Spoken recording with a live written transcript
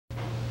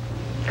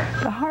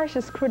The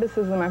harshest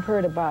criticism I've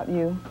heard about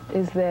you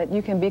is that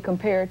you can be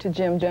compared to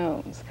Jim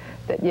Jones.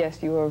 That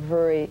yes, you are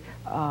very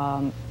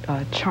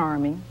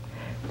charming,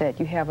 that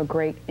you have a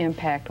great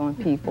impact on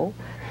people,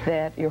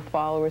 that your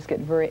followers get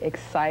very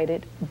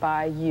excited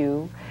by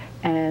you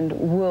and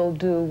will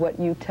do what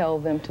you tell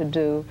them to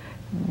do,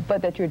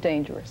 but that you're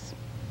dangerous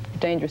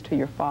to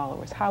your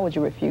followers. How would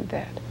you refute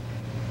that?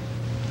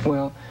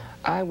 Well,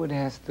 I would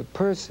ask the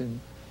person,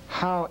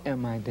 how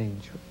am I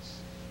dangerous?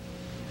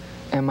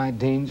 Am I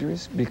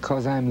dangerous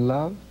because I'm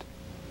loved?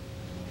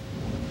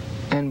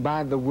 And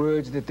by the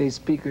words that they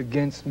speak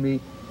against me,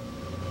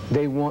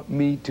 they want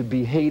me to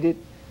be hated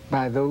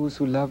by those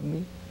who love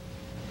me?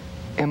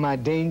 Am I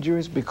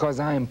dangerous because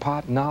I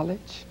impart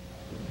knowledge?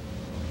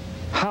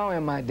 How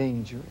am I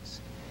dangerous?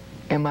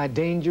 Am I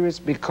dangerous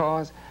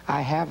because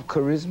I have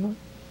charisma?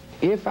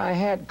 If I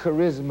had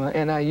charisma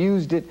and I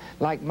used it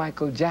like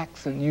Michael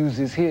Jackson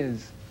uses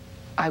his,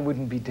 I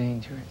wouldn't be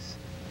dangerous,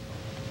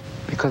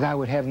 because I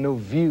would have no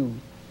view,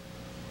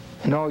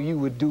 and all you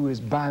would do is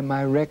buy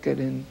my record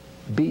and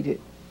beat it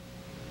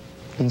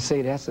and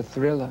say that's a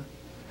thriller.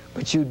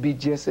 But you'd be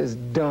just as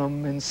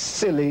dumb and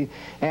silly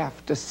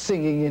after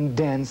singing and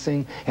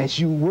dancing as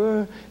you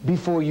were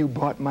before you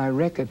bought my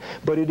record.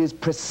 But it is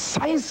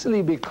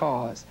precisely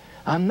because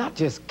I'm not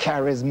just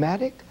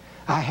charismatic,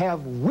 I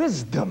have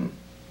wisdom.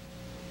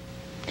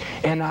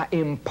 And I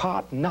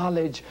impart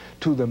knowledge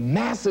to the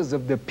masses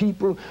of the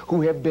people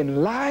who have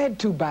been lied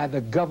to by the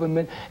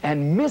government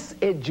and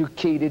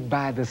miseducated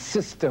by the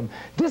system.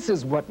 This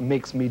is what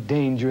makes me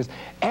dangerous.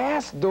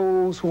 Ask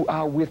those who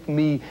are with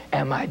me,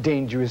 am I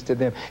dangerous to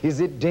them? Is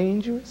it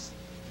dangerous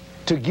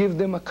to give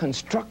them a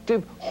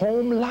constructive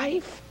home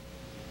life?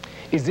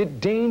 Is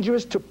it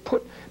dangerous to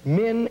put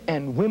men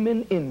and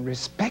women in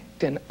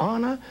respect and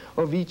honor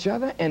of each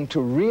other and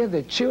to rear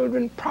their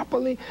children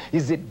properly?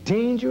 Is it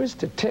dangerous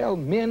to tell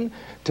men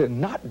to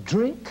not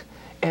drink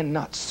and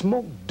not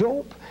smoke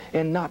dope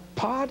and not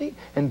party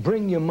and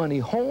bring your money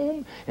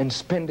home and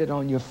spend it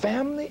on your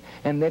family,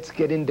 and let's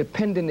get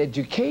independent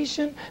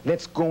education,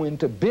 let's go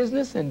into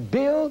business and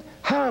build?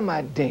 How am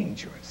I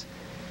dangerous?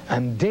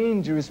 I'm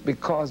dangerous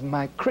because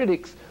my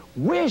critics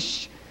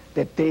wish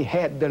that they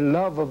had the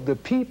love of the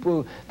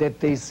people that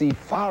they see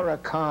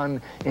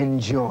Farrakhan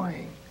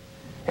enjoying.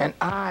 And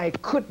I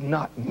could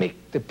not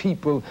make the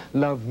people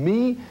love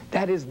me.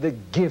 That is the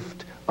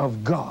gift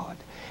of God.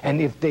 And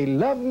if they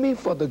love me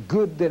for the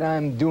good that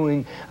I'm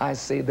doing, I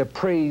say the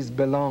praise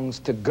belongs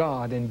to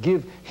God and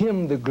give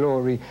him the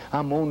glory.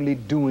 I'm only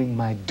doing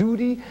my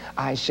duty.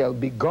 I shall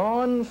be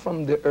gone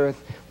from the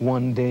earth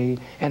one day,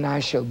 and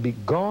I shall be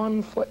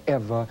gone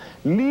forever.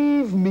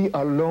 Leave me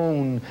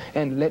alone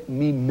and let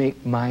me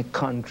make my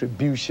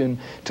contribution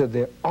to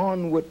the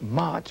onward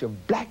march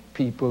of black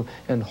people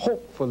and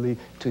hopefully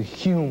to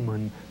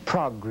human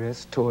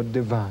progress toward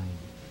divine.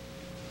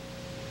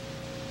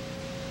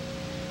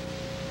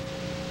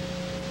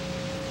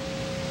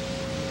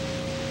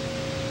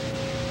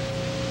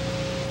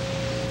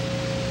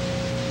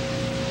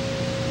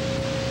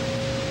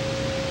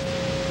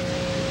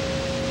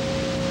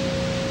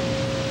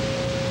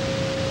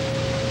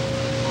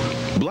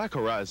 Black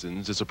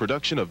Horizons is a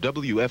production of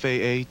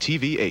WFAA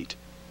TV 8,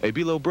 a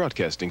Below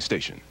broadcasting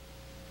station.